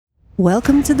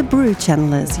Welcome to The Brew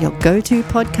Channelers, your go-to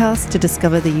podcast to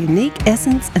discover the unique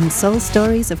essence and soul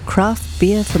stories of craft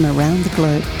beer from around the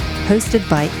globe. Hosted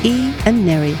by E and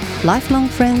Neri, lifelong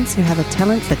friends who have a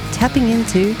talent for tapping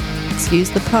into, excuse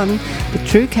the pun, the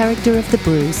true character of the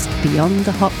brews beyond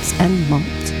the hops and malt.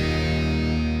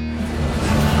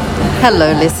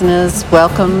 Hello listeners,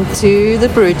 welcome to The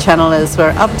Brew Channelers.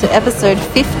 We're up to episode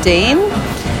 15.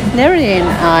 Neri and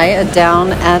I are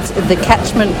down at the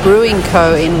Catchment Brewing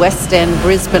Co. in West End,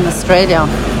 Brisbane, Australia.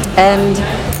 And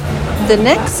the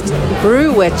next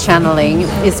brew we're channeling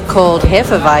is called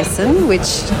Heferweizen,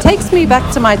 which takes me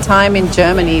back to my time in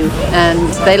Germany.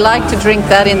 And they like to drink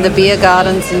that in the beer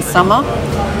gardens in summer.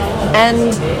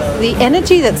 And the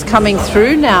energy that's coming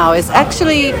through now is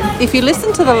actually, if you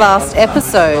listen to the last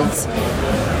episodes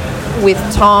with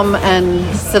Tom and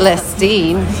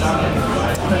Celestine,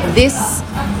 this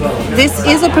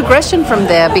is a progression from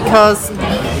there, because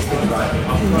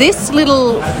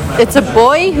it's a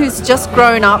boy who's just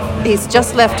grown up, he's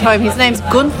just left home, his name's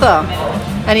Gunther,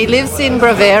 and he lives in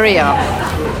Bavaria.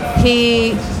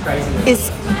 He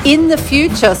is in the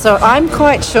future, so I'm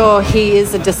quite sure he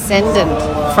is a descendant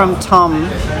from Tom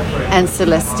and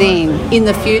Celestine in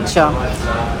the future.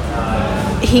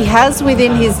 He has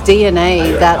within his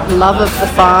DNA that love of the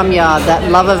farmyard,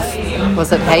 that love of,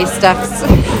 was it haystacks?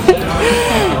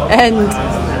 And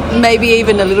maybe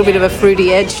even a little bit of a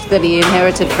fruity edge that he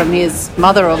inherited from his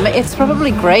mother, or it's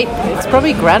probably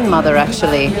grandmother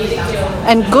actually.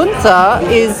 And Gunther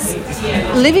is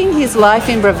living his life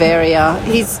in Bavaria.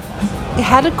 He's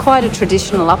had quite a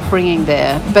traditional upbringing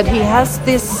there, but he has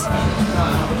this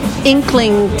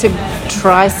inkling to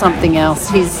try something else.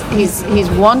 He's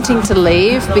wanting to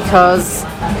leave because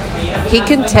he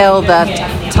can tell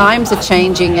that times are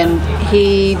changing and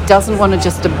he doesn't want to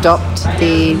just adopt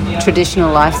the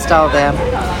traditional lifestyle there.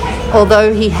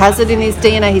 Although he has it in his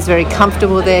DNA, he's very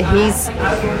comfortable there, he's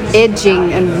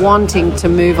edging and wanting to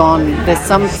move on. There's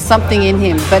something in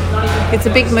him, but it's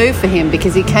a big move for him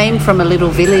because he came from a little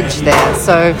village there,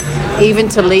 so even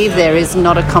to leave there is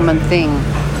not a common thing.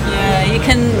 Yeah,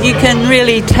 you can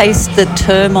really taste the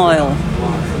turmoil.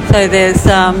 So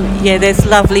there's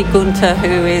lovely Gunther,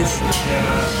 who is,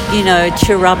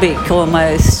 cherubic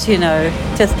almost,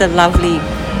 just a lovely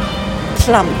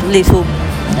plump little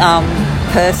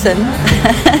person,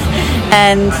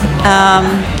 and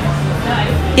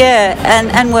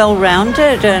and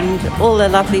well-rounded and all the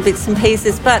lovely bits and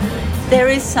pieces. But there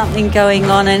is something going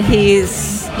on, and he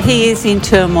is in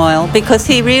turmoil because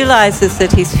he realises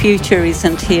that his future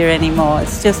isn't here anymore.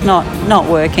 It's just not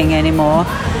working anymore,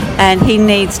 and he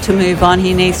needs to move on.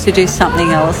 He needs to do something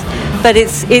else. But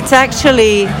it's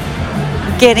actually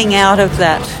getting out of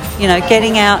that,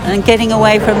 getting out and getting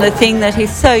away from the thing that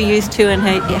he's so used to and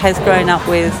he has grown up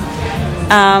with.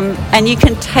 And you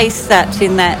can taste that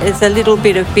in that. There's a little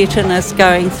bit of bitterness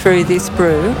going through this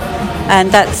brew, and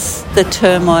that's the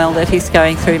turmoil that he's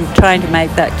going through, trying to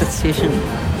make that decision.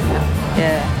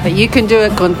 Yeah. But you can do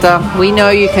it, Gunther. We know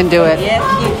you can do it. Yes,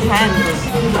 you can.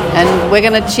 And we're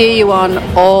going to cheer you on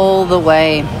all the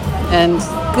way. And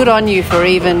good on you for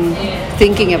even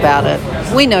thinking about it.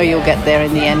 We know you'll get there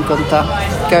in the end, Gunther.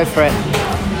 Go for it.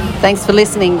 Thanks for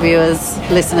listening, viewers,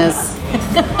 listeners,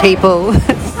 people.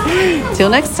 Till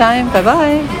next time.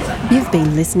 Bye-bye. You've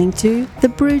been listening to The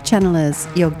Brew Channelers,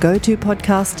 your go-to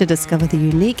podcast to discover the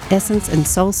unique essence and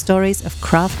soul stories of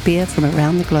craft beer from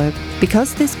around the globe.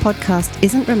 Because this podcast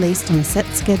isn't released on a set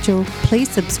schedule, please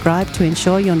subscribe to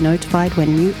ensure you're notified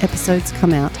when new episodes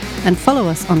come out, and follow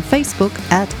us on Facebook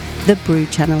at The Brew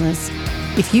Channelers.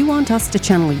 If you want us to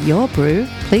channel your brew,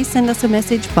 please send us a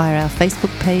message via our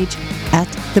Facebook page at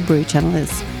The Brew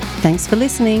Channelers. Thanks for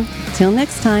listening. Till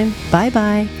next time.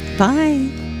 Bye-bye.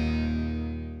 Bye.